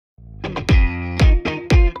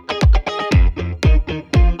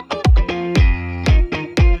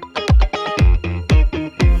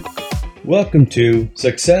Welcome to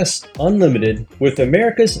Success Unlimited with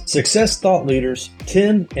America's success thought leaders,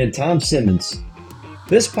 Tim and Tom Simmons.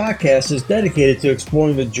 This podcast is dedicated to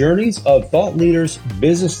exploring the journeys of thought leaders,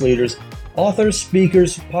 business leaders, authors,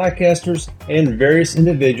 speakers, podcasters, and various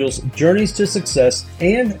individuals' journeys to success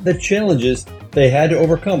and the challenges they had to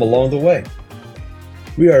overcome along the way.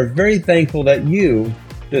 We are very thankful that you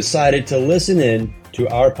decided to listen in to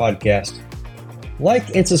our podcast.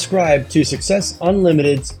 Like and subscribe to Success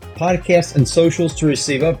Unlimited's podcasts and socials to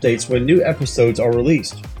receive updates when new episodes are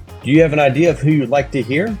released. Do you have an idea of who you'd like to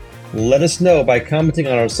hear? Let us know by commenting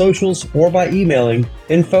on our socials or by emailing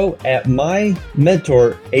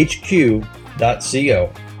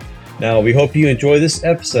info@mymentorhq.co. Now, we hope you enjoy this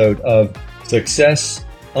episode of Success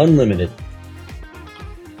Unlimited.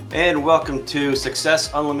 And welcome to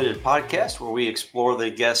Success Unlimited podcast, where we explore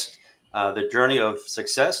the guest, the journey of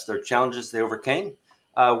success, their challenges they overcame.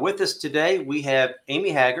 With us today, we have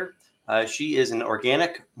Amy Hager. She is an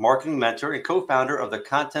organic marketing mentor and co-founder of the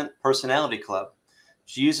Content Personality Club.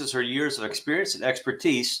 She uses her years of experience and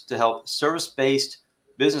expertise to help service-based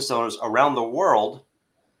business owners around the world,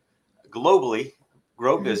 globally,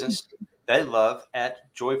 grow business they love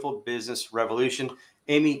at Joyful Business Revolution.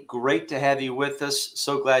 Amy, great to have you with us.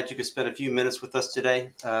 So glad you could spend a few minutes with us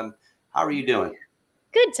today. How are you doing?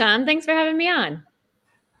 Good, Tom. Thanks for having me on.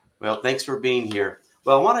 Well, thanks for being here.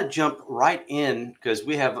 Well, I want to jump right in because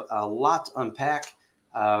we have a lot to unpack.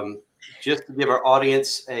 Just to give our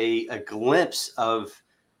audience a glimpse of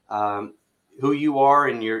who you are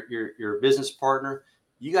and your business partner.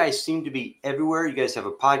 You guys seem to be everywhere. You guys have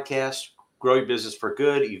a podcast, Grow Your Business for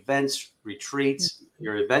Good, events, retreats,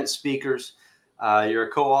 you're event speakers. You're a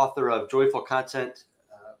co-author of Joyful Content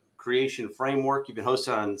Creation Framework. You've been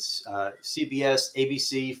hosted on CBS,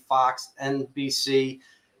 ABC, Fox, NBC,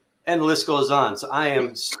 and the list goes on. So I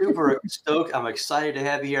am super stoked. I'm excited to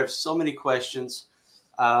have you here. I have so many questions.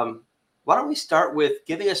 Why don't we start with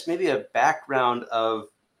giving us maybe a background of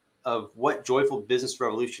what Joyful Business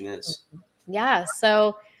Revolution is? Yeah.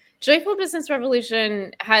 So Joyful Business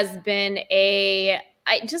Revolution has been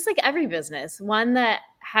just like every business, one that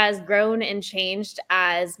has grown and changed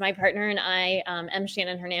as my partner and I, M.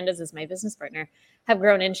 Shannon Hernandez is my business partner, have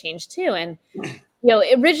grown and changed too. And,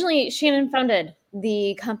 originally Shannon founded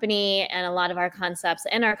the company and a lot of our concepts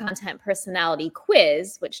and our content personality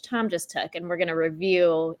quiz, which Tom just took, and we're going to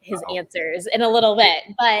review his answers in a little bit.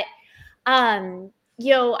 But,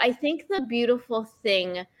 I think the beautiful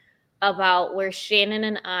thing about where Shannon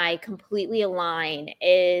and I completely align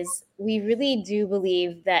is we really do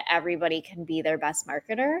believe that everybody can be their best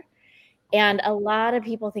marketer. And a lot of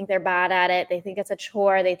people think they're bad at it. They think it's a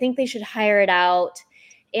chore. They think they should hire it out.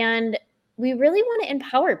 And we really want to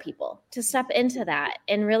empower people to step into that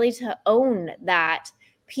and really to own that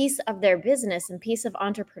piece of their business and piece of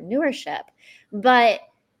entrepreneurship. But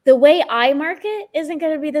the way I market isn't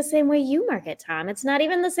going to be the same way you market, Tom. It's not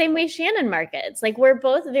even the same way Shannon markets. Like, we're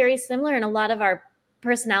both very similar in a lot of our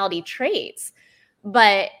personality traits,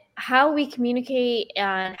 but how we communicate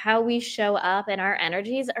and how we show up and our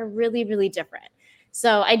energies are really, really different.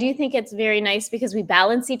 So I do think it's very nice because we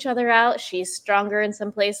balance each other out. She's stronger in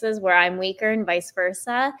some places where I'm weaker and vice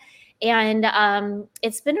versa. And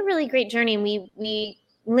it's been a really great journey. We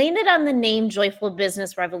landed on the name Joyful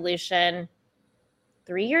Business Revolution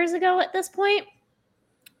 3 years ago at this point.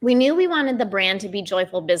 We knew we wanted the brand to be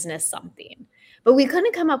Joyful Business something, but we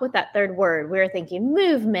couldn't come up with that third word. We were thinking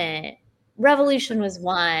movement, revolution was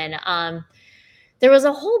one. There was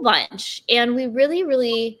a whole bunch, and we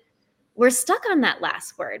really were stuck on that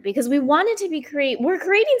last word because we wanted to we're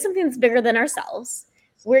creating something that's bigger than ourselves.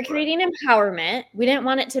 We're creating empowerment. We didn't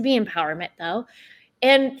want it to be empowerment though.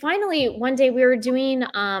 And finally, one day we were doing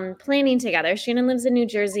planning together. Shannon lives in New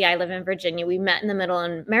Jersey. I live in Virginia. We met in the middle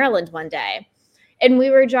in Maryland one day. And we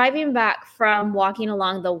were driving back from walking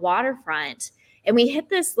along the waterfront. And we hit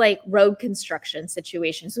this road construction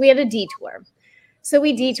situation. So we had a detour. So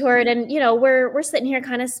we detoured and, we're sitting here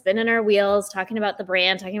kind of spinning our wheels, talking about the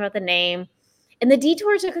brand, talking about the name. And the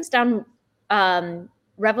detour took us down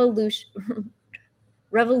Revolution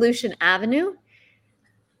Avenue.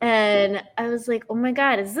 And I was like, oh my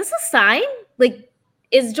God, is this a sign?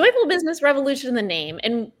 Is Joyful Business Revolution the name?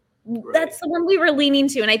 And that's the one we were leaning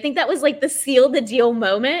to. And I think that was the seal the deal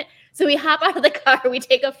moment. So we hop out of the car, we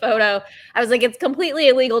take a photo. I was like, it's completely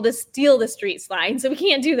illegal to steal the street sign, so we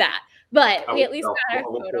can't do that. But we at least got our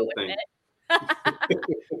photo with it.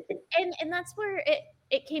 and that's where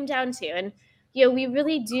it came down to. And, we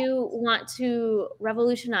really do want to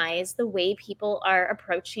revolutionize the way people are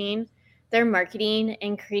approaching their marketing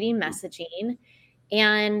and creating messaging.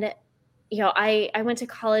 And, I went to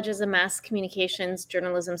college as a mass communications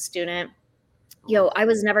journalism student. I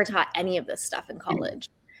was never taught any of this stuff in college.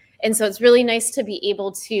 And so it's really nice to be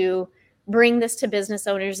able to bring this to business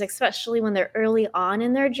owners, especially when they're early on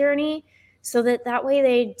in their journey, so that way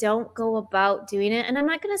they don't go about doing it. And I'm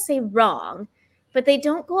not going to say wrong, but they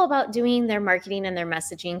don't go about doing their marketing and their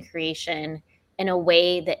messaging creation in a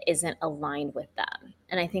way that isn't aligned with them.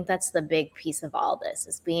 And I think that's the big piece of all this,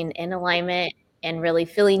 is being in alignment and really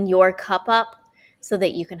filling your cup up so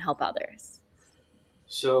that you can help others.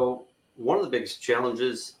 So one of the biggest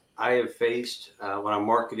challenges I have faced when I'm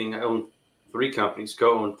marketing, I own 3 companies,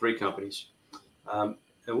 co-own 3 companies. And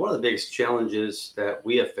one of the biggest challenges that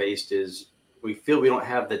we have faced is we feel we don't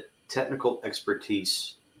have the technical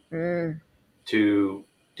expertise to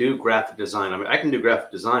do graphic design. I mean, I can do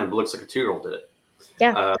graphic design, but it looks like a 2-year-old did it.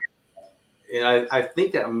 Yeah. And I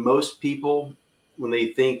think that most people, when they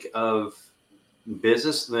think of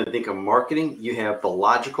business, when they think of marketing, you have the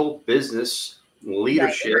logical business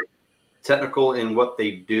leadership, technical in what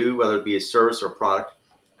they do, whether it be a service or product.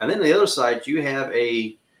 And then the other side, you have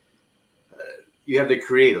the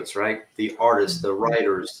creatives, right? The artists, the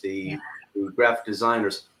writers, the graphic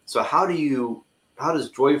designers. So how does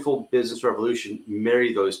Joyful Business Revolution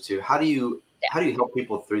marry those two? How do you help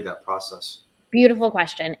people through that process? Beautiful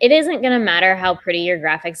question. It isn't going to matter how pretty your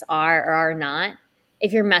graphics are or are not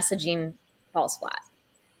if your messaging falls flat.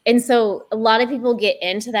 And so a lot of people get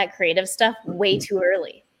into that creative stuff way too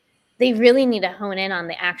early. They really need to hone in on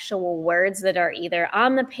the actual words that are either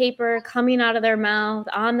on the paper, coming out of their mouth,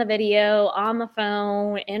 on the video, on the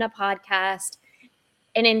phone, in a podcast.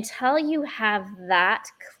 And until you have that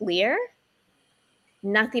clear,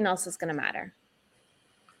 nothing else is going to matter.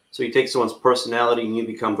 So you take someone's personality and you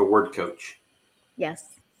become the word coach.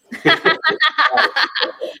 Yes. I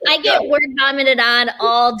get word vomited on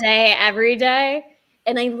all day, every day,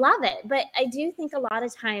 and I love it. But I do think a lot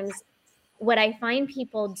of times what I find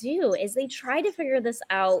people do is they try to figure this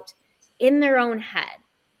out in their own head.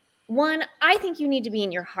 One, I think you need to be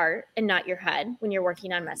in your heart and not your head when you're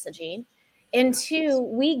working on messaging. And 2,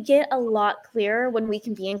 we get a lot clearer when we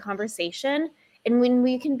can be in conversation and when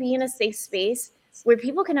we can be in a safe space where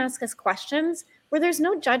people can ask us questions, where there's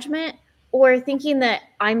no judgment or thinking that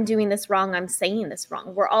I'm doing this wrong, I'm saying this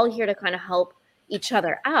wrong. We're all here to kind of help each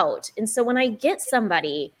other out. And so when I get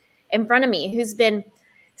somebody in front of me who's been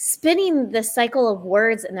spinning the cycle of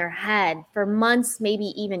words in their head for months, maybe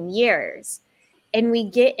even years, and we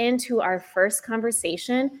get into our first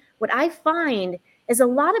conversation, what I find is a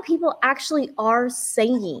lot of people actually are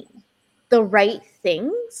saying the right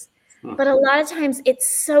things, but a lot of times it's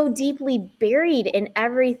so deeply buried in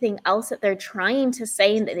everything else that they're trying to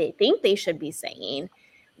say and that they think they should be saying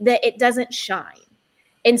that it doesn't shine.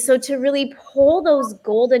 And so to really pull those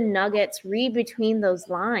golden nuggets, read between those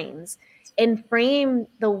lines, and frame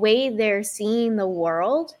the way they're seeing the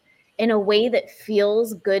world in a way that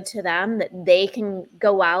feels good to them, that they can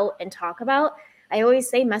go out and talk about. I always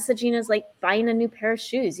say messaging is like buying a new pair of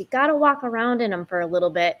shoes. You got to walk around in them for a little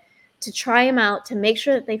bit to try them out, to make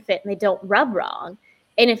sure that they fit and they don't rub wrong.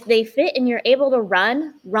 And if they fit and you're able to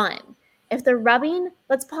run. If they're rubbing,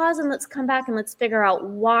 let's pause and let's come back and let's figure out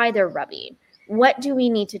why they're rubbing. What do we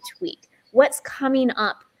need to tweak? What's coming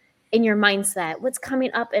up in your mindset? What's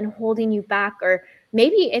coming up and holding you back? Or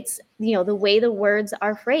maybe it's, the way the words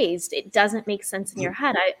are phrased. It doesn't make sense in your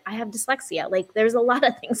head. I have dyslexia. Like there's a lot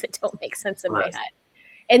of things that don't make sense in my head.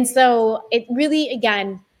 And so it really,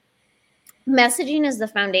 again, messaging is the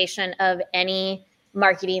foundation of any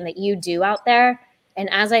marketing that you do out there. And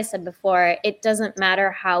as I said before, it doesn't matter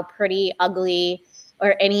how pretty, ugly,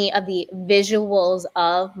 or any of the visuals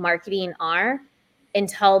of marketing are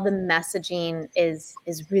until the messaging is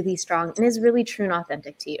really strong and is really true and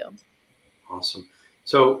authentic to you. Awesome.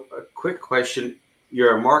 So a quick question.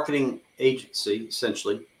 You're a marketing agency,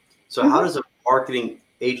 essentially. So how does a marketing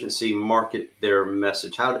agency market their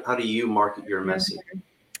message? How do you market your message?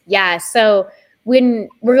 Yeah. So when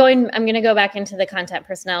I'm going to go back into the content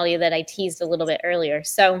personality that I teased a little bit earlier.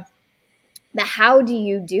 So the how do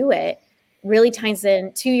you do it really ties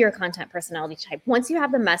into your content personality type. Once you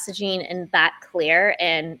have the messaging and that clear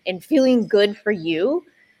and feeling good for you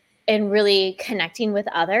and really connecting with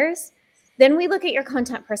others, then we look at your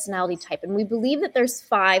content personality type. And we believe that there's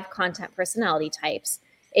 5 content personality types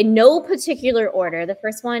in no particular order. The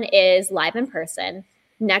first one is live in person.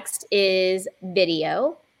 Next is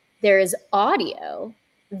video. There's audio,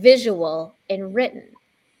 visual, and written.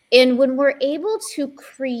 And when we're able to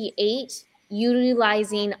create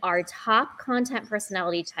utilizing our top content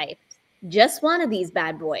personality type, just one of these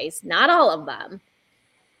bad boys, not all of them,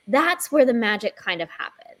 that's where the magic kind of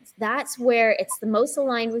happens. That's where it's the most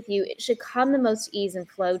aligned with you. It should come the most ease and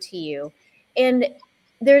flow to you. And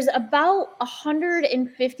there's about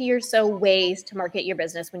 150 or so ways to market your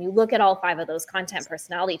business when you look at all 5 of those content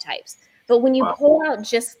personality types. But when you pull out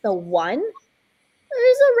just the one,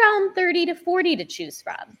 there's around 30 to 40 to choose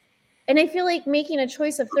from. And I feel like making a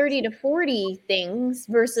choice of 30 to 40 things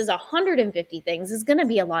versus 150 things is going to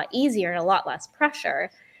be a lot easier and a lot less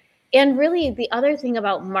pressure. And really, the other thing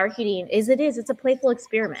about marketing is it's a playful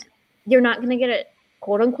experiment. You're not going to get it,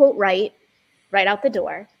 quote unquote, right out the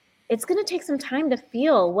door. It's going to take some time to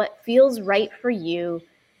feel what feels right for you,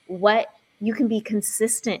 what you can be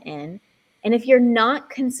consistent in. And if you're not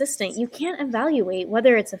consistent, you can't evaluate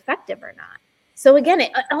whether it's effective or not. So again,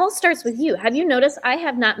 it all starts with you. Have you noticed I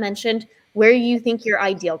have not mentioned where you think your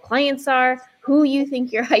ideal clients are, who you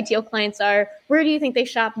think your ideal clients are, where do you think they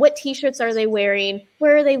shop, what t-shirts are they wearing,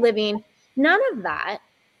 where are they living? None of that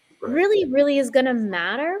really is going to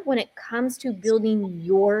matter when it comes to building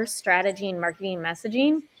your strategy and marketing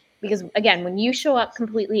messaging. Because again, when you show up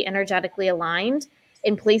completely energetically aligned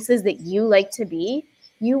in places that you like to be,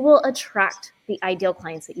 you will attract the ideal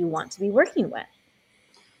clients that you want to be working with.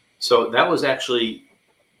 So that was actually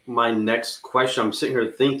my next question. I'm sitting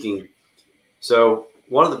here thinking, so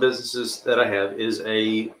one of the businesses that I have is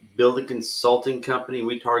a building consulting company.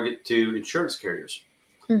 We target to insurance carriers.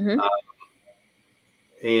 Mm-hmm.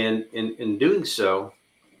 And in doing so,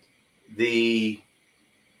 where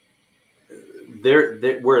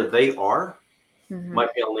they are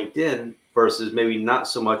might be on LinkedIn versus maybe not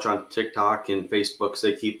so much on TikTok and Facebook.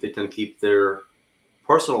 So they tend to keep their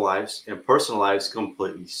personal lives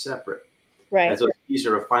completely separate. Right. And so it's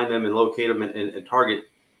easier to find them and locate them and target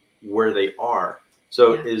where they are.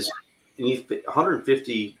 So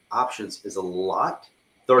 150 options is a lot.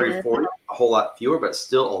 30 or 40, a whole lot fewer, but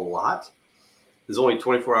still a lot. There's only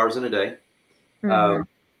 24 hours in a day.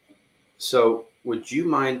 So would you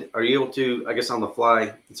mind, are you able to, I guess on the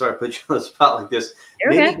fly, sorry I put you on the spot like this,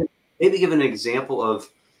 maybe give an example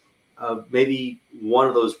of maybe one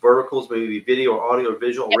of those verticals, maybe video or audio or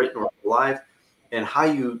visual, or written or live, and how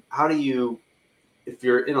do you, if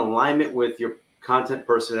you're in alignment with your content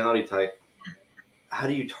personality type, how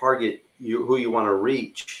do you target who you want to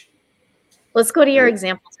reach? Let's go to your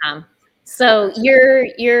example, Tom. So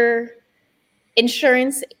your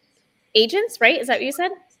insurance agents, right? Is that what you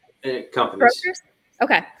said? Companies. Brokers?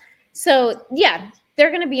 Okay. So yeah, they're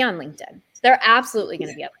going to be on LinkedIn. They're absolutely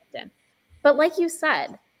going to be on LinkedIn. But like you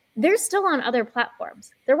said, they're still on other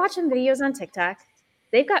platforms. They're watching videos on TikTok.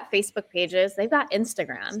 They've got Facebook pages. They've got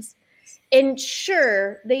Instagrams. And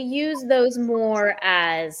sure, they use those more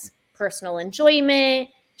as personal enjoyment,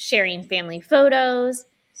 sharing family photos.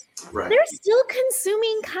 Right. They're still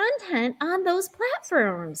consuming content on those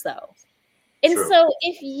platforms, though. And True. so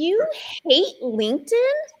if you hate LinkedIn,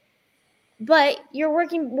 but you're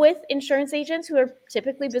working with insurance agents who are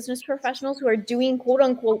typically business professionals who are doing quote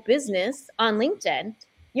unquote business on LinkedIn,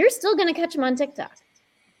 you're still going to catch them on TikTok.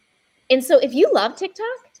 And so if you love TikTok,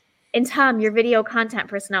 and Tom, your video content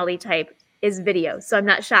personality type is video, so I'm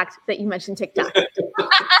not shocked that you mentioned TikTok.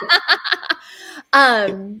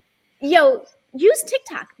 Use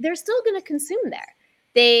TikTok. They're still going to consume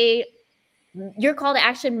there. Your call to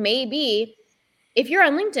action may be, if you're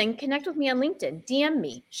on LinkedIn, connect with me on LinkedIn, DM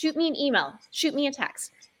me, shoot me an email, shoot me a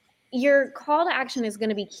text. Your call to action is going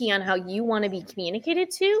to be key on how you want to be communicated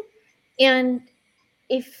to. And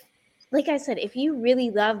if, like I said, if you really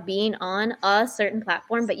love being on a certain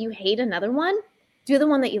platform, but you hate another one, do the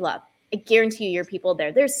one that you love. I guarantee you, your people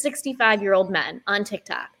there. There's 65-year-old men on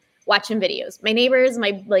TikTok watching videos. My neighbor is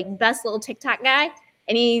my best little TikTok guy,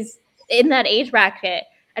 and he's in that age bracket.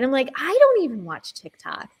 And I'm like, I don't even watch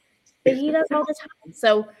TikTok, but he does all the time.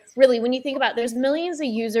 So really, when you think about it, there's millions of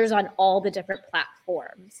users on all the different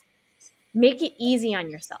platforms. Make it easy on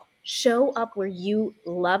yourself. Show up where you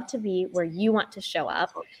love to be, where you want to show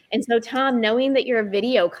up. And so, Tom, knowing that you're a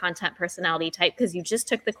video content personality type, because you just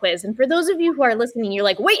took the quiz, and for those of you who are listening, you're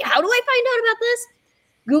like, wait, how do I find out about this?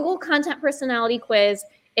 Google content personality quiz.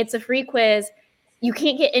 It's a free quiz. You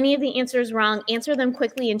can't get any of the answers wrong. Answer them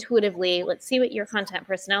quickly, intuitively. Let's see what your content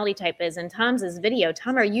personality type is. And Tom's is video.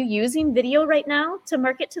 Tom, are you using video right now to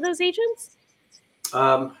market to those agents?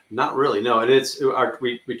 Not really, no. And it's our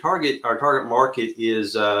target market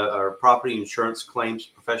is our property insurance claims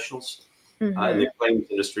professionals in the claims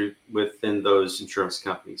industry within those insurance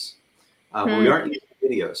companies. We aren't using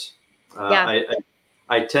videos. I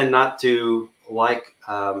tend not to like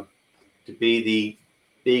to be the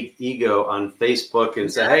big ego on Facebook and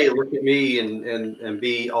say, "Hey, look at me," and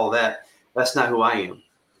be all that. That's not who I am.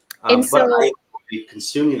 But I will be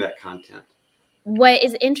consuming that content. What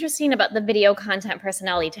is interesting about the video content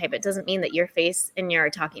personality type, it doesn't mean that your face and your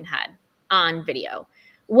talking head on video.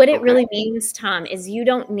 What it really means, Tom, is you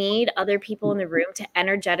don't need other people in the room to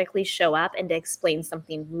energetically show up and to explain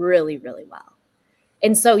something really, really well.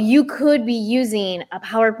 And so you could be using a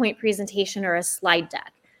PowerPoint presentation or a slide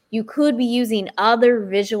deck. You could be using other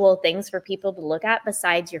visual things for people to look at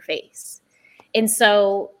besides your face. And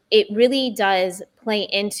so it really does play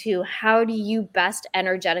into how do you best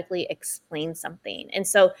energetically explain something. And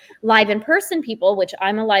so live in person people, which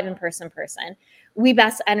I'm a live in person person, we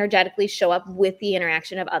best energetically show up with the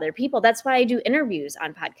interaction of other people. That's why I do interviews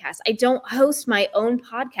on podcasts. I don't host my own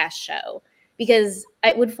podcast show because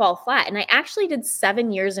it would fall flat. And I actually did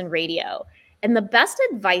 7 years in radio. And the best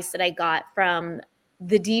advice that I got from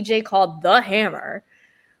the DJ called The Hammer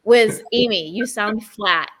was, Amy, you sound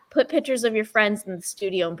flat. Put pictures of your friends in the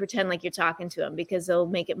studio and pretend like you're talking to them because it'll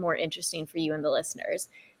make it more interesting for you and the listeners.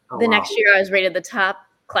 Next year, I was rated the top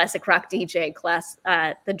classic rock DJ class,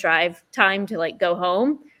 the drive time to like go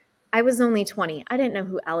home. I was only 20. I didn't know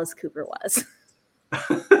who Alice Cooper was.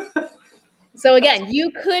 So again, you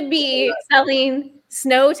could be selling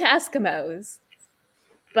snow to Eskimos,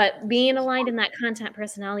 but being aligned in that content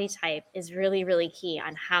personality type is really, really key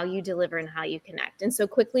on how you deliver and how you connect. And so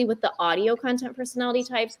quickly with the audio content personality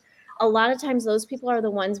types, a lot of times those people are the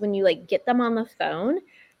ones when you like get them on the phone,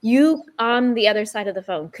 you on the other side of the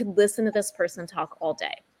phone could listen to this person talk all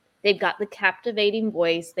day. They've got the captivating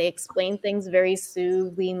voice. They explain things very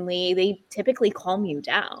soothingly. They typically calm you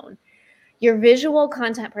down. Your visual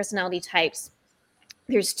content personality types,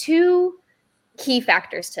 there's two key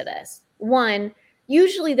factors to this. One,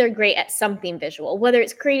 usually they're great at something visual, whether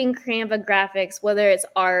it's creating Canva graphics, whether it's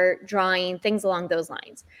art, drawing, things along those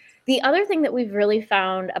lines. The other thing that we've really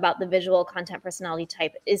found about the visual content personality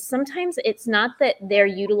type is sometimes it's not that they're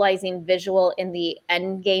utilizing visual in the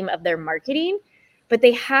end game of their marketing, but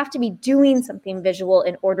they have to be doing something visual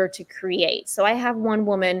in order to create. So I have one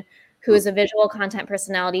woman who is a visual content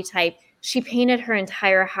personality type. She painted her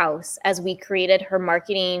entire house as we created her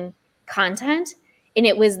marketing content. And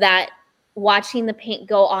it was that watching the paint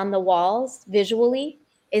go on the walls visually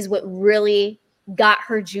is what really got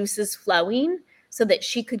her juices flowing so that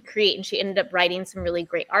she could create. And she ended up writing some really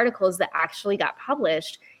great articles that actually got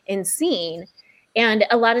published and seen. And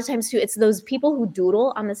a lot of times too, it's those people who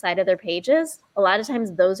doodle on the side of their pages. A lot of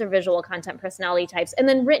times those are visual content personality types. And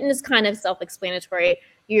then written is kind of self-explanatory.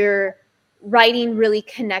 Your writing really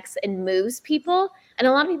connects and moves people. And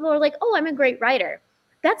a lot of people are like, oh, I'm a great writer.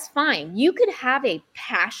 That's fine. You could have a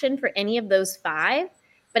passion for any of those five.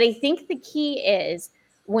 But I think the key is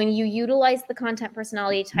when you utilize the content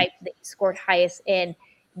personality type that you scored highest in,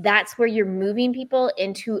 that's where you're moving people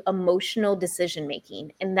into emotional decision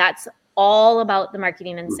making. And that's all about the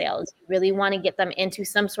marketing and sales. You really want to get them into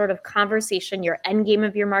some sort of conversation. Your end game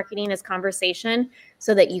of your marketing is conversation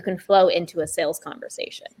so that you can flow into a sales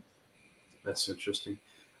conversation. That's interesting.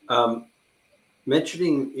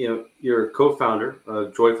 Mentioning, you're a co-founder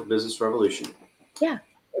of Joyful Business Revolution. Yeah.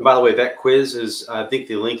 And by the way, that quiz is, I think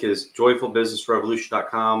the link is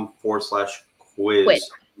joyfulbusinessrevolution.com/quiz.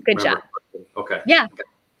 Good job. Okay. Yeah.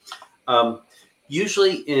 Okay.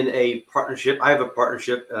 Usually in a partnership, I have a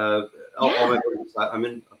partnership. I'm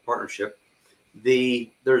in a partnership.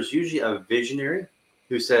 There's usually a visionary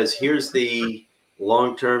who says, here's the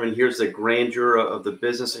long-term and here's the grandeur of the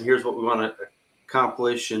business and here's what we want to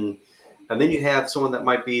accomplish. And then you have someone that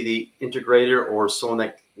might be the integrator or someone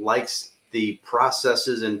that likes the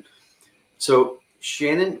processes. And so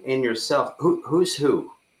Shannon and yourself, who's who?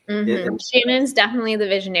 Mm-hmm. Shannon's definitely the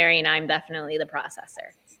visionary and I'm definitely the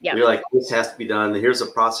processor. Yeah. You're like, this has to be done. Here's a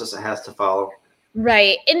process that has to follow.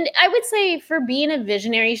 Right. And I would say for being a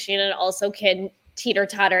visionary, Shannon also can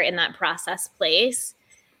teeter-totter in that process place.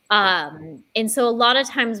 And so a lot of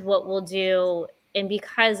times what we'll do, and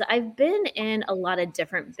because I've been in a lot of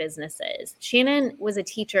different businesses, Shannon was a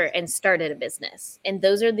teacher and started a business. And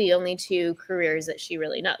those are the only two careers that she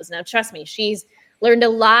really knows. Now, trust me, she's learned a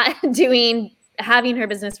lot having her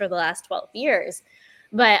business for the last 12 years.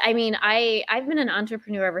 But I mean, I've been an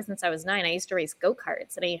entrepreneur ever since I was 9. I used to race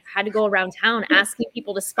go-karts and I had to go around town asking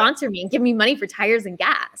people to sponsor me and give me money for tires and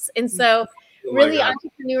gas. And so really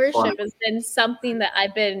entrepreneurship has been something that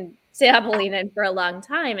I've been dabbling in for a long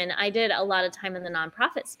time. And I did a lot of time in the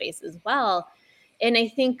nonprofit space as well. And I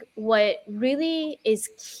think what really is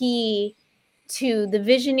key to the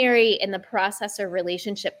visionary and the processor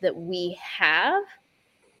relationship that we have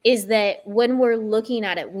is that when we're looking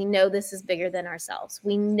at it, we know this is bigger than ourselves.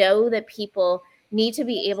 We know that people need to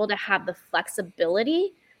be able to have the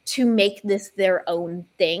flexibility to make this their own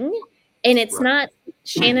thing. And it's not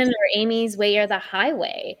Shannon or Amy's way or the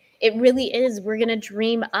highway. It really is, we're going to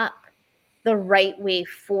dream up the right way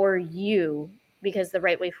for you because the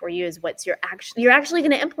right way for you is you're actually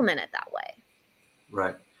going to implement it that way.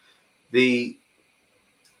 Right.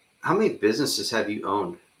 How many businesses have you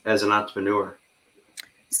owned as an entrepreneur?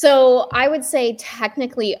 So I would say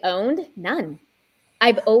technically owned, none.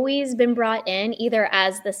 I've always been brought in either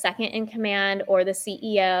as the second in command or the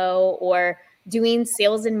CEO or doing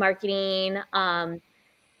sales and marketing.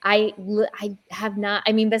 I have not,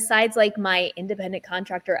 I mean, besides like my independent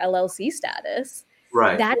contractor LLC status,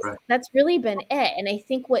 Right. that's really been it. And I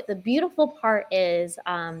think what the beautiful part is,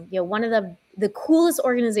 one of the coolest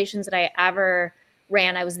organizations that I ever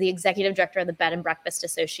ran, I was the executive director of the Bed and Breakfast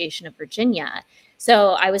Association of Virginia.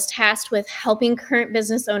 So I was tasked with helping current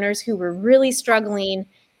business owners who were really struggling,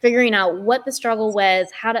 figuring out what the struggle was,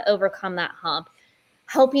 how to overcome that hump,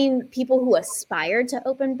 helping people who aspired to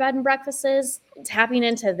open bed and breakfasts, tapping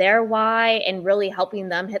into their why and really helping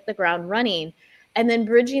them hit the ground running, and then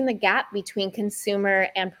bridging the gap between consumer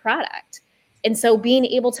and product. And so being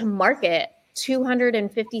able to market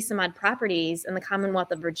 250 some odd properties in the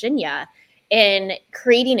Commonwealth of Virginia and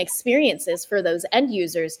creating experiences for those end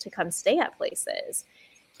users to come stay at places.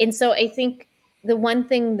 And so I think the one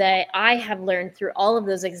thing that I have learned through all of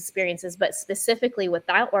those experiences, but specifically with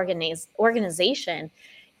that organization,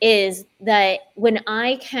 is that when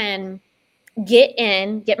I can get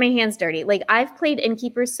my hands dirty, like I've played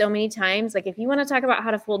innkeeper so many times. Like if you want to talk about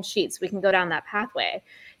how to fold sheets, we can go down that pathway.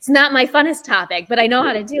 It's not my funnest topic, but I know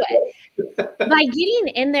how to do it. By getting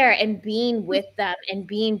in there and being with them and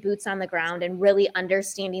being boots on the ground and really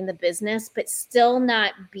understanding the business, but still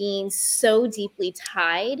not being so deeply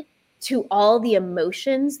tied to all the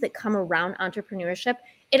emotions that come around entrepreneurship,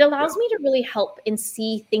 it allows me to really help and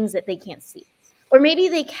see things that they can't see. Or maybe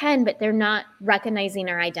they can, but they're not recognizing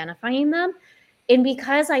or identifying them. And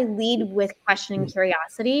because I lead with question and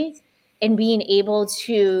curiosity and being able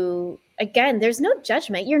to, again, there's no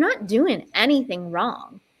judgment. You're not doing anything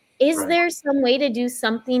wrong. Is there some way to do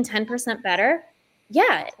something 10% better?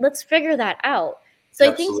 Yeah, let's figure that out. So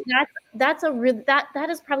absolutely. I think that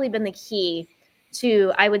has probably been the key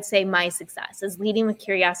to, I would say, my success is leading with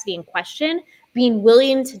curiosity and question, being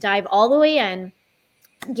willing to dive all the way in,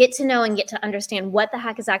 get to know and get to understand what the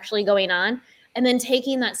heck is actually going on, and then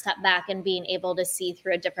taking that step back and being able to see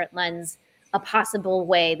through a different lens a possible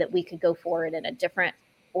way that we could go forward in a different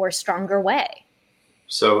or stronger way.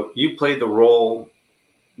 So you played the role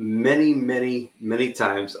many, many, many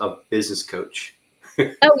times of business coach.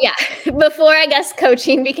 Oh yeah. Before I guess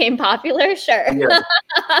coaching became popular. Sure. Yeah.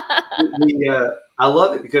 I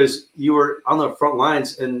love it because you were on the front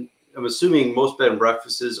lines, and I'm assuming most bed and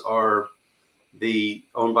breakfasts are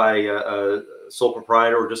owned by a sole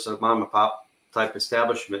proprietor or just a mom and pop type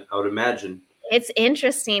establishment, I would imagine. It's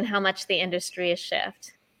interesting how much the industry has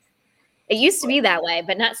shifted. It used to be that way,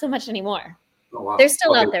 but not so much anymore. Oh, wow. They're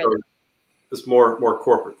still out there. So it's more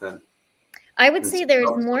corporate then. I would say there's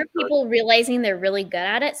more people realizing they're really good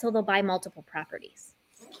at it, so they'll buy multiple properties.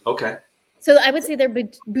 Okay. So I would say they're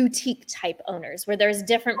boutique type owners where there's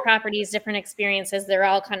different properties, different experiences. They're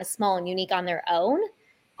all kind of small and unique on their own,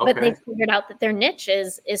 but they've figured out that their niche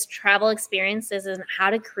is travel experiences and how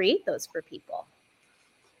to create those for people.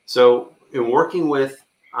 So in working with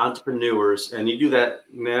entrepreneurs, and you do that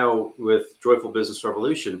now with Joyful Business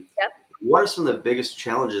Revolution, yep. What are some of the biggest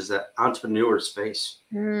challenges that entrepreneurs face?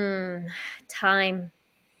 Time.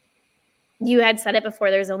 You had said it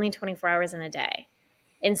before, there's only 24 hours in a day.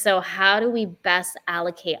 And so how do we best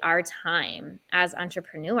allocate our time as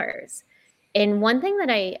entrepreneurs? And one thing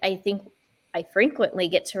that I think I frequently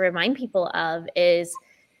get to remind people of is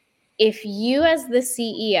if you as the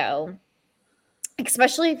CEO,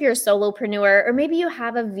 especially if you're a solopreneur, or maybe you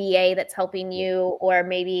have a VA that's helping you, or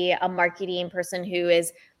maybe a marketing person who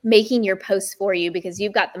is making your posts for you because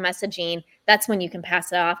you've got the messaging, that's when you can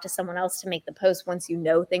pass it off to someone else to make the post once you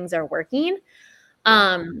know things are working.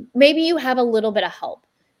 Maybe you have a little bit of help.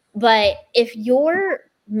 But if your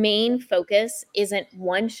main focus isn't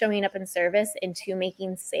one, showing up in service, and two,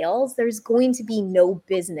 making sales, there's going to be no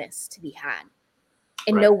business to be had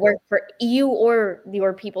and no work for you or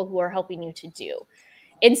your people who are helping you to do.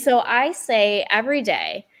 And so I say every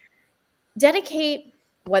day, dedicate,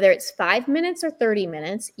 whether it's 5 minutes or 30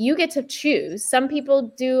 minutes, you get to choose. Some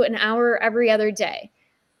people do an hour every other day.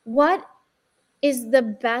 What is the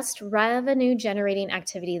best revenue generating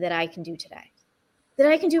activity that I can do today?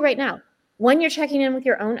 That I can do right now? When you're checking in with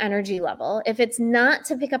your own energy level, if it's not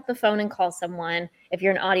to pick up the phone and call someone, if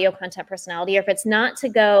you're an audio content personality, or if it's not to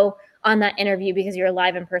go on that interview because you're a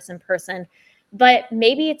live in person, but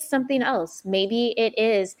maybe it's something else. Maybe it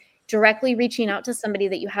is directly reaching out to somebody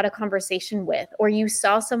that you had a conversation with, or you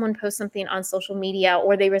saw someone post something on social media,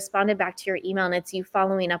 or they responded back to your email, and it's you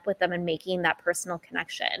following up with them and making that personal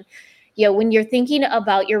connection. When you're thinking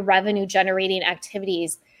about your revenue generating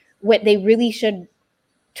activities, what they really should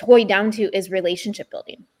toy down to is relationship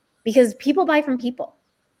building, because people buy from people.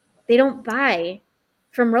 They don't buy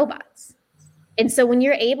from robots. And so when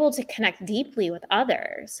you're able to connect deeply with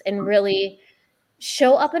others and really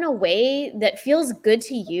show up in a way that feels good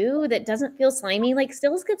to you, that doesn't feel slimy, like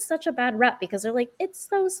sales gets such a bad rep because they're like, it's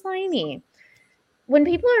so slimy. When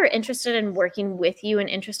people are interested in working with you and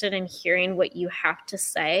interested in hearing what you have to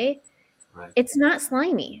say, it's not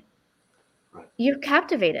slimy. You've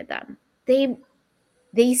captivated them.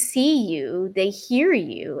 They see you, they hear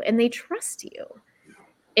you, and they trust you.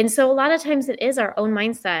 And so a lot of times it is our own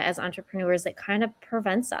mindset as entrepreneurs that kind of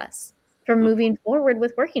prevents us from moving forward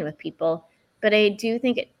with working with people. But I do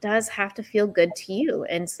think it does have to feel good to you.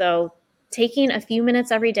 And so taking a few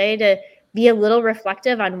minutes every day to be a little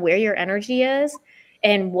reflective on where your energy is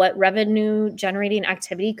and what revenue generating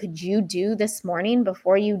activity could you do this morning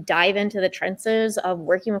before you dive into the trenches of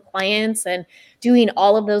working with clients and doing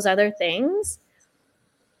all of those other things.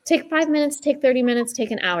 Take 5 minutes, take 30 minutes,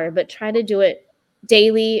 take an hour, but try to do it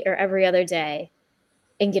daily or every other day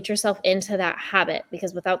and get yourself into that habit,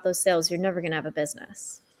 because without those sales, you're never going to have a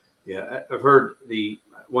business. Yeah, I've heard the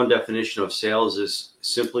one definition of sales is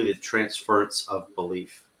simply the transference of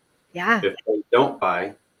belief. Yeah. If they don't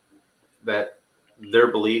buy, that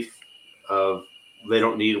their belief of they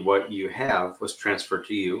don't need what you have was transferred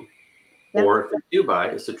to you. Yep. Or if they do buy,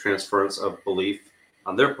 it's the transference of belief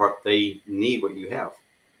on their part. They need what you have.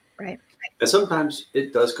 Right. And sometimes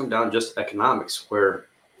it does come down just to economics, where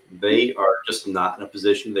they are just not in a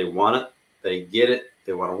position. They want it, they get it,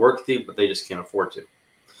 they want to work with you, but they just can't afford to.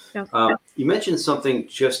 Yep. You mentioned something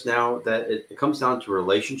just now that it comes down to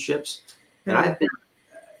relationships. And I've been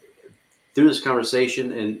through this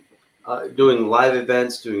conversation and doing live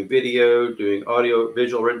events, doing video, doing audio,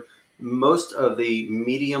 visual, written. Most of the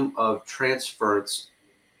medium of transference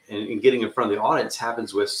and getting in front of the audience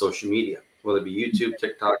happens with social media, whether it be YouTube,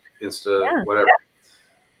 TikTok, Insta, whatever.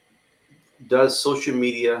 Does social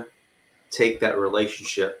media take that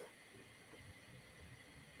relationship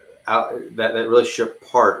out, that relationship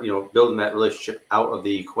part, building that relationship out of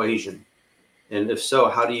the equation? And if so,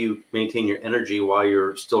 how do you maintain your energy while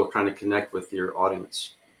you're still trying to connect with your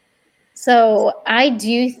audience? So I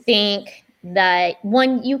do think that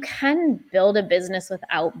one, you can build a business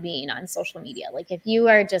without being on social media. Like if you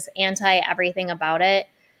are just anti everything about it,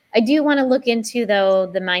 I do want to look into, though,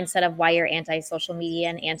 the mindset of why you're anti social media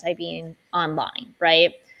and anti being online,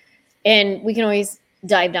 right? And we can always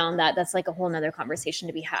dive down that. That's like a whole nother conversation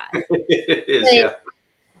to be had. It is, yeah.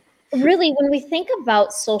 Really, when we think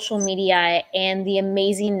about social media and the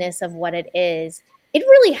amazingness of what it is, it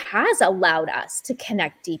really has allowed us to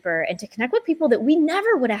connect deeper and to connect with people that we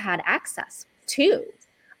never would have had access to.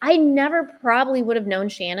 I never probably would have known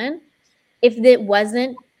Shannon if it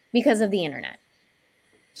wasn't because of the internet.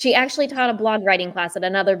 She actually taught a blog writing class at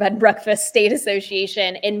another bed and breakfast state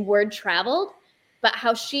association, and word traveled. But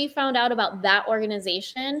how she found out about that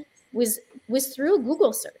organization was through a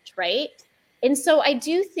Google search, right? And so I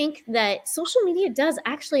do think that social media does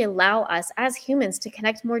actually allow us as humans to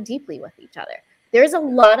connect more deeply with each other. There's a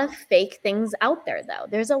lot of fake things out there, though.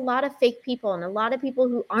 There's a lot of fake people and a lot of people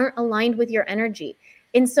who aren't aligned with your energy.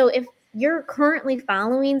 And so if you're currently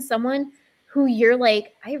following someone who you're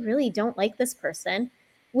like, I really don't like this person,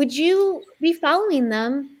 would you be following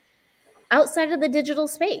them outside of the digital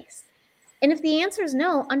space? And if the answer is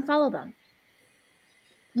no, unfollow them.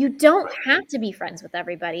 You don't have to be friends with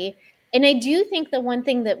everybody. And I do think the one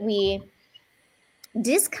thing that we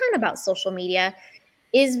discount about social media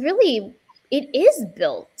is really, it is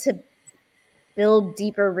built to build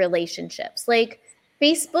deeper relationships. Like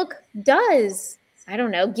Facebook does, I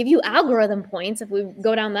don't know, give you algorithm points if we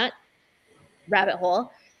go down that rabbit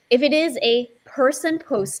hole. If it is a person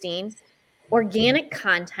posting organic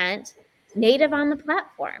content native on the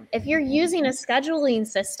platform. If you're using a scheduling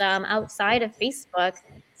system outside of Facebook,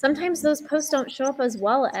 sometimes those posts don't show up as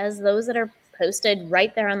well as those that are posted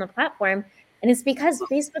right there on the platform. And it's because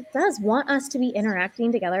Facebook does want us to be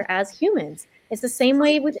interacting together as humans. It's the same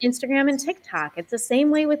way with Instagram and TikTok. It's the same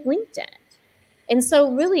way with LinkedIn. And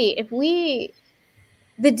so really,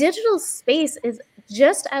 the digital space is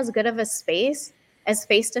just as good of a space as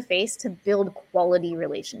face-to-face to build quality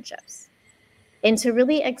relationships and to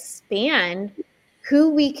really expand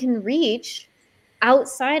who we can reach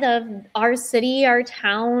outside of our city, our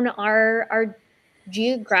town, our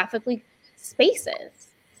geographically spaces.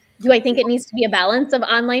 Do I think it needs to be a balance of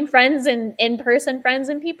online friends and in-person friends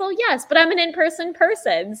and people? Yes, but I'm an in-person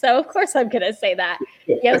person. So of course I'm going to say that.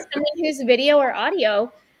 Someone who's video or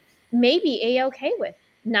audio may be A-okay with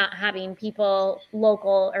not having people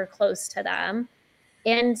local or close to them.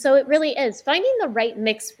 And so it really is finding the right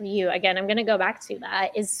mix for you. Again, I'm going to go back to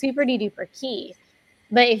that is super duper key.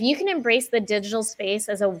 But if you can embrace the digital space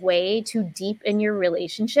as a way to deepen your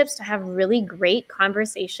relationships, to have really great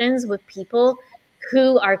conversations with people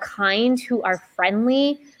who are kind, who are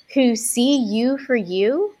friendly, who see you for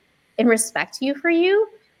you and respect you for you,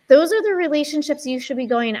 those are the relationships you should be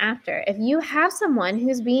going after. If you have someone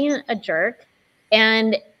who's being a jerk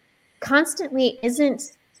and constantly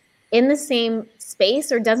isn't in the same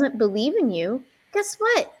space or doesn't believe in you, guess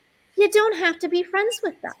what? You don't have to be friends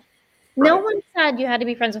with them. No Right. one said you had to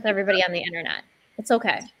be friends with everybody on the internet. It's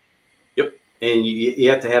okay. Yep. And you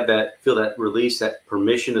have to have feel that release, that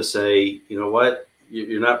permission to say, you know what,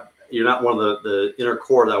 you're not one of the inner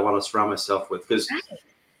core that I want to surround myself with, because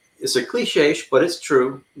it's a cliche, but it's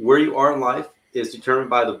true. Where you are in life is determined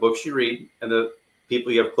by the books you read and the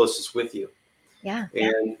people you have closest with you. Yeah.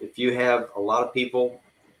 And if you have a lot of people,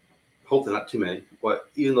 hopefully not too many, but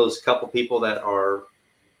even those couple people that are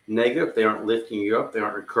negative, they aren't lifting you up, they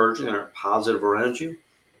aren't encouraging, they aren't positive around you,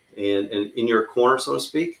 and in your corner, so to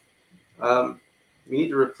speak, you need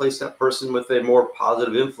to replace that person with a more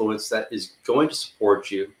positive influence that is going to support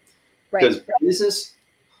you. Right. Because business,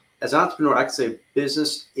 as an entrepreneur, I can say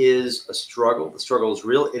business is a struggle. The struggle is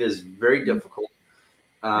real. It is very difficult.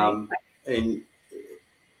 And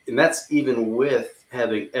that's even with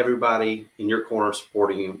having everybody in your corner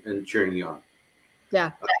supporting you and cheering you on.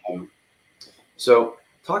 Yeah. So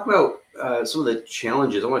talk about some of the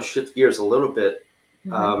challenges. I want to shift gears a little bit.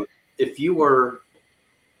 If you were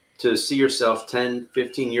to see yourself 10,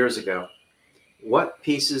 15 years ago, what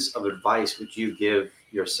pieces of advice would you give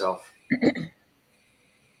yourself?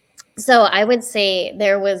 So I would say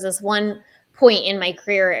there was this one point in my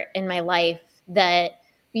career, in my life, that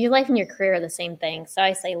your life and your career are the same thing. So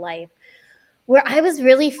I say life, where I was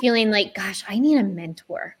really feeling like, gosh, I need a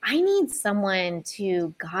mentor. I need someone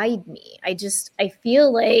to guide me. I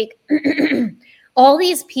feel like all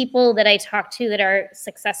these people that I talk to that are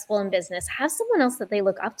successful in business have someone else that they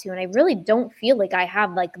look up to. And I really don't feel like I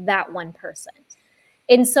have like that one person.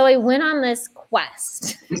 And so I went on this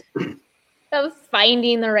quest of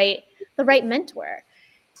finding the right mentor.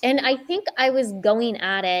 And I think I was going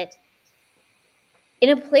at it in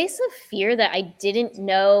a place of fear that I didn't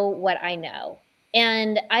know what I know.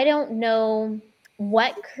 And I don't know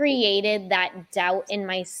what created that doubt in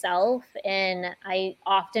myself. And I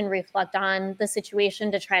often reflect on the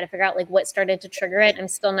situation to try to figure out like what started to trigger it. I'm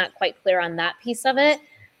still not quite clear on that piece of it.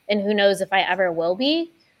 And who knows if I ever will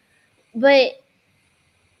be. But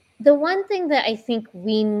the one thing that I think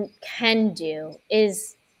we can do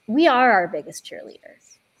is we are our biggest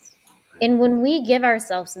cheerleaders. And when we give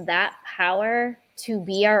ourselves that power to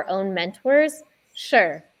be our own mentors,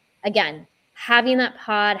 sure, again, having that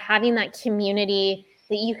pod, having that community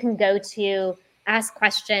that you can go to, ask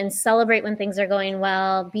questions, celebrate when things are going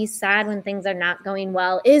well, be sad when things are not going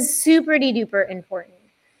well is super duper important.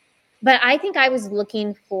 But I think I was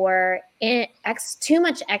looking for too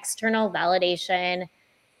much external validation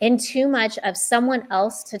and too much of someone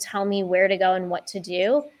else to tell me where to go and what to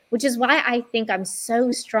do, which is why I think I'm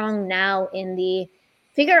so strong now in the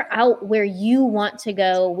figure out where you want to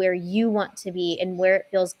go, where you want to be, and where it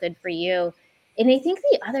feels good for you. And I think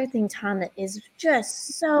the other thing, Tom, that is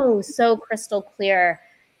just so crystal clear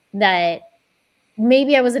that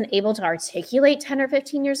maybe I wasn't able to articulate 10 or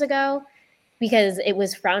 15 years ago because it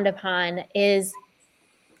was frowned upon is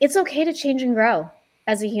it's okay to change and grow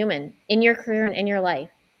as a human in your career and in your life.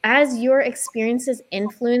 As your experiences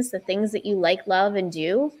influence the things that you like, love, and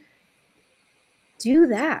do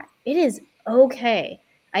that. It is okay.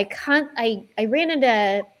 I ran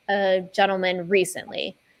into a gentleman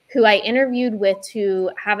recently who I interviewed with to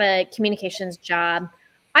have a communications job.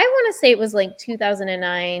 I want to say it was like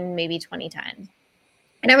 2009, maybe 2010.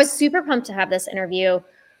 And I was super pumped to have this interview.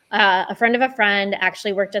 A friend of a friend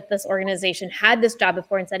actually worked at this organization, had this job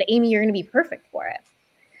before, and said, Amy, you're going to be perfect for it.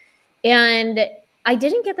 And I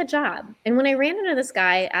didn't get the job. And when I ran into this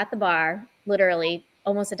guy at the bar, literally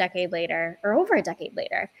almost a decade later or over a decade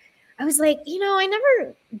later, I was like,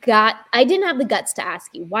 I didn't have the guts to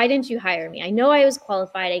ask you, why didn't you hire me? I know I was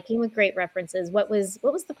qualified. I came with great references. What was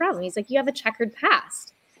the problem? He's like, you have a checkered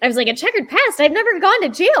past. I was like, a checkered past? I've never gone to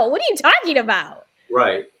jail. What are you talking about?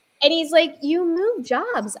 Right. And he's like, you move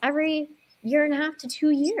jobs every year and a half to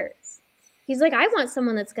 2 years. He's like, I want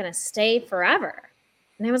someone that's going to stay forever.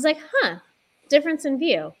 And I was like, difference in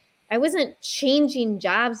view. I wasn't changing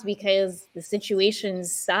jobs because the situation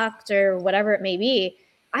sucked or whatever it may be.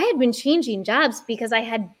 I had been changing jobs because I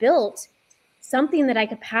had built something that I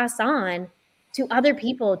could pass on to other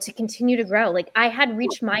people to continue to grow. Like I had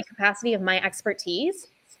reached my capacity of my expertise,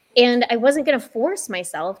 and I wasn't going to force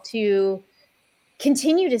myself to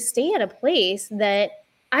continue to stay at a place that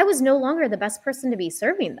I was no longer the best person to be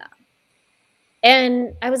serving them.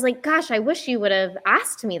 And I was like, gosh, I wish you would have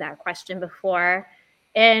asked me that question before.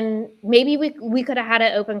 And maybe we could have had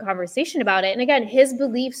an open conversation about it. And again, his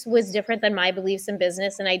beliefs was different than my beliefs in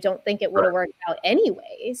business. And I don't think it would have worked out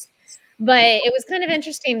anyways. But it was kind of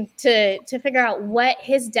interesting to figure out what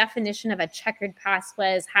his definition of a checkered past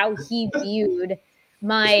was, how he viewed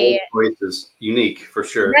my choices. Unique for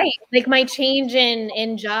sure. right, like my change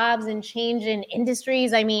in jobs and change in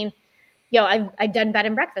industries. I mean, I've done bed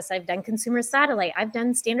and breakfast. I've done consumer satellite. I've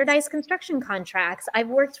done standardized construction contracts. I've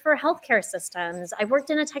worked for healthcare systems. I've worked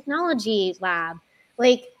in a technology lab.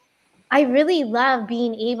 Like, I really love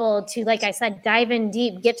being able to, like I said, dive in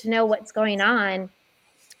deep, get to know what's going on,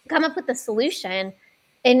 come up with a solution,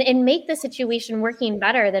 and make the situation working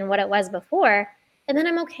better than what it was before. And then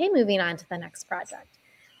I'm okay moving on to the next project.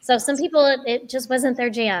 So some people, it just wasn't their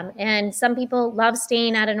jam. And some people love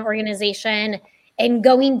staying at an organization and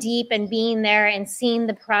going deep and being there and seeing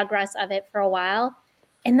the progress of it for a while.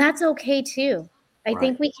 And that's okay too. I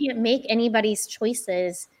think we can't make anybody's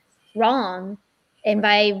choices wrong. And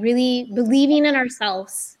by really believing in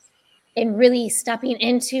ourselves and really stepping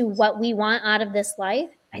into what we want out of this life,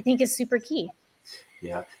 I think is super key.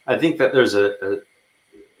 Yeah. I think that there's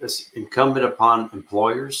it's incumbent upon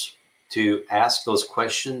employers to ask those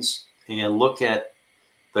questions and look at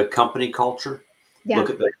the company culture, look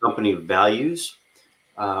at the company values,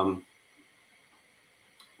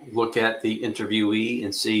 look at the interviewee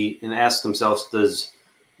and see and ask themselves, does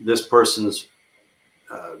this person's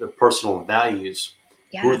their personal values,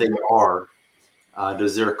 who they are,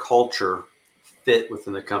 does their culture fit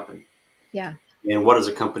within the company? Yeah. And what does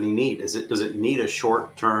a company need? Does it need a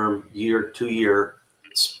short-term, year, 2-year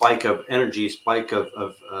spike of energy, spike of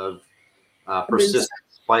persistence,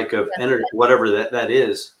 spike of energy, whatever that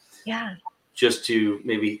is? Yeah. Just to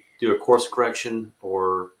maybe do a course correction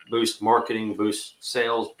or boost marketing, boost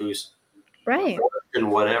sales, boost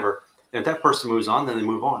and whatever. And if that person moves on, then they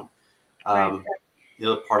move on.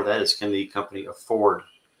 The other part of that is, can the company afford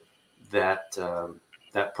that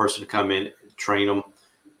that person to come in, train them,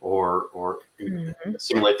 or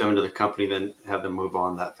assimilate them into the company, then have them move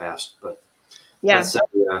on that fast? But that's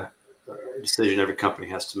a decision every company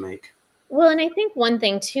has to make. Well, and I think one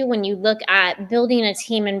thing too, when you look at building a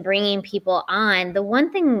team and bringing people on, the one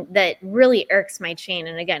thing that really irks my chain,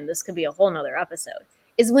 and again, this could be a whole nother episode,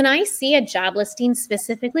 is when I see a job listing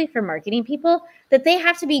specifically for marketing people, that they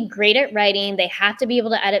have to be great at writing, they have to be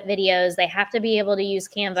able to edit videos, they have to be able to use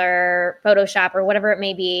Canva or Photoshop or whatever it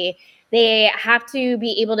may be. They have to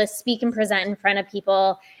be able to speak and present in front of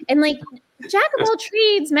people. And like, jack of all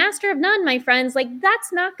trades, master of none, my friends, like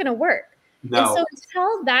that's not going to work. No. And so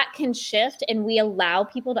until that can shift and we allow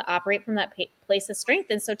people to operate from that place of strength.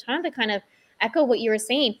 And so Tom, to kind of echo what you were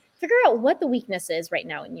saying, figure out what the weakness is right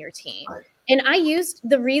now in your team. Right. And I used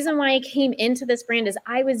the reason why I came into this brand is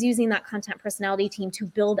I was using that content personality team to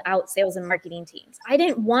build out sales and marketing teams. I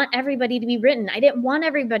didn't want everybody to be written. I didn't want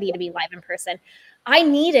everybody to be live in person. I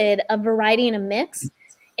needed a variety and a mix.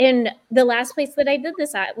 And the last place that I did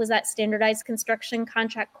this at was at Standardized Construction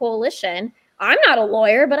Contract Coalition. I'm not a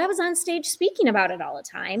lawyer, but I was on stage speaking about it all the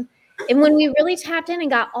time. And when we really tapped in and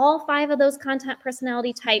got all 5 of those content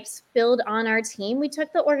personality types filled on our team, we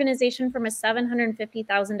took the organization from a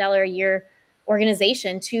 $750,000 a year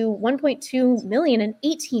organization to $1.2 million in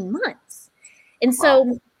 18 months. And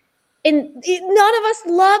so none of us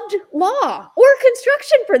loved law or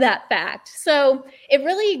construction for that fact. So it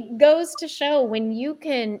really goes to show, when you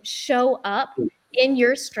can show up in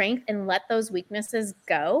your strength and let those weaknesses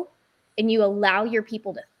go, and you allow your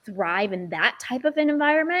people to thrive in that type of an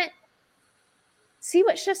environment, see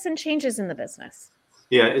what shifts and changes in the business.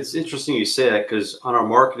 Yeah, it's interesting you say that, because on our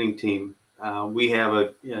marketing team, we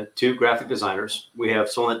have 2 graphic designers. We have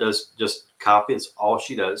someone that does just copy. It's all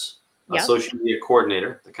she does. A social media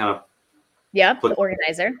coordinator, the kind of the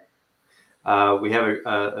organizer. We have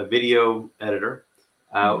a video editor.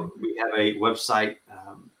 We have a website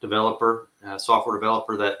developer, software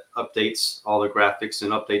developer that updates all the graphics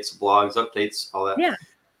and updates the blogs, updates all that. Yeah.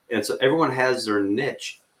 And so everyone has their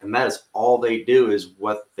niche, and that is all they do, is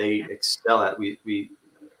what they excel at. We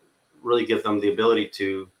really give them the ability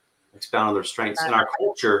to expound on their strengths. And our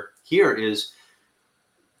culture here is,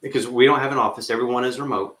 because we don't have an office, everyone is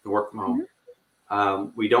remote, they work from home.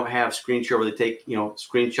 We don't have screen share where they take,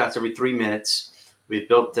 screenshots every 3 minutes. We've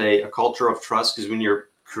built a culture of trust, because when you're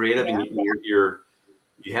creative and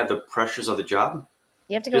you have the pressures of the job,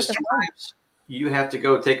 you have to go with the flow. You have to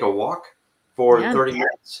go take a walk for 30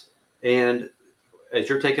 minutes. And as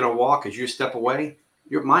you're taking a walk, as you step away,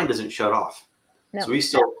 your mind doesn't shut off. No. So we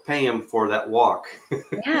still pay them for that walk.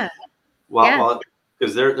 Yeah.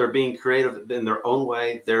 Because they're being creative in their own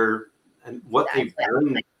way. And what they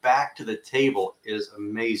bring back to the table is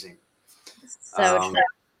amazing. So true.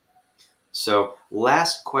 So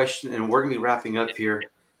last question, and we're going to be wrapping up here.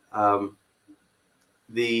 I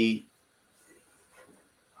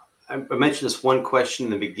mentioned this one question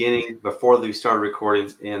in the beginning before we started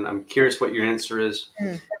recording, and I'm curious what your answer is.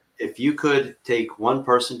 If you could take one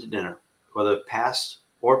person to dinner, whether past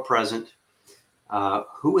or present,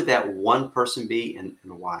 who would that one person be, and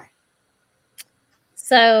why?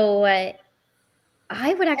 So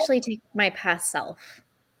I would actually take my past self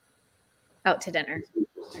out to dinner.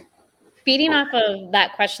 Feeding off of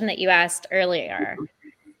that question that you asked earlier,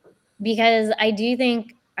 because I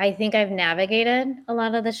think I've navigated a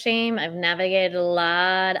lot of the shame. I've navigated a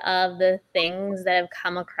lot of the things that have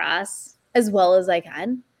come across as well as I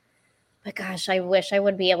can. But gosh, I wish I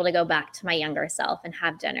would be able to go back to my younger self and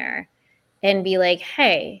have dinner and be like,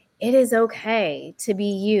 hey, it is okay to be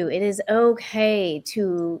you. It is okay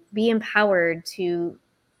to be empowered to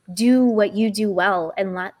do what you do well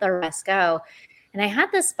and let the rest go. And I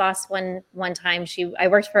had this boss one time. I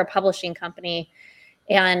worked for a publishing company,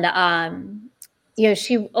 and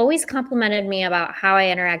she always complimented me about how I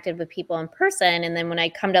interacted with people in person. And then when I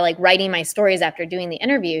come to writing my stories after doing the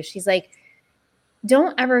interview, she's like,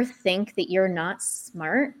 don't ever think that you're not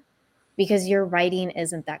smart because your writing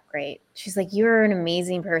isn't that great. She's like, you're an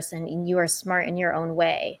amazing person and you are smart in your own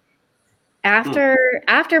way. After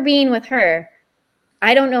being with her,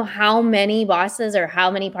 I don't know how many bosses or how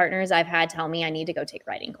many partners I've had tell me I need to go take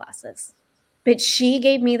writing classes. But she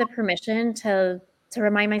gave me the permission to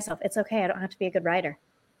remind myself, it's okay. I don't have to be a good writer.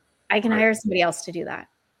 I can hire somebody else to do that.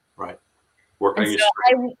 Right.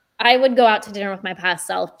 I would go out to dinner with my past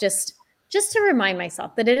self just to remind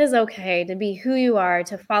myself that it is okay to be who you are,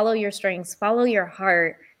 to follow your strengths, follow your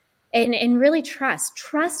heart, and really trust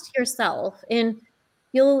yourself. And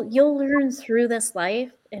you'll learn through this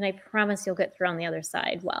life, and I promise you'll get through on the other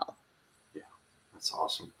side well. Yeah, that's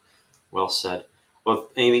awesome. Well said. Well,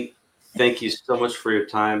 Amy, thank you so much for your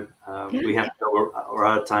time. We have to go. We're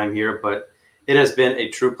out of time here, but it has been a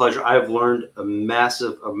true pleasure. I've learned a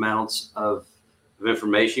massive amounts of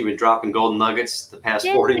information. You've been dropping golden nuggets the past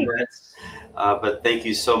 40 minutes, but thank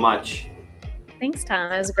you so much. Thanks, Tom.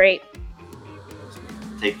 That was great.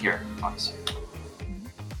 Take care. Talk soon.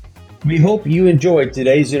 We hope you enjoyed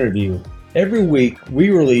today's interview. Every week, we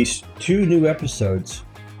release 2 new episodes.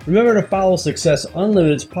 Remember to follow Success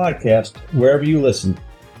Unlimited's podcast wherever you listen.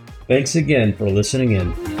 Thanks again for listening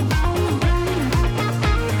in.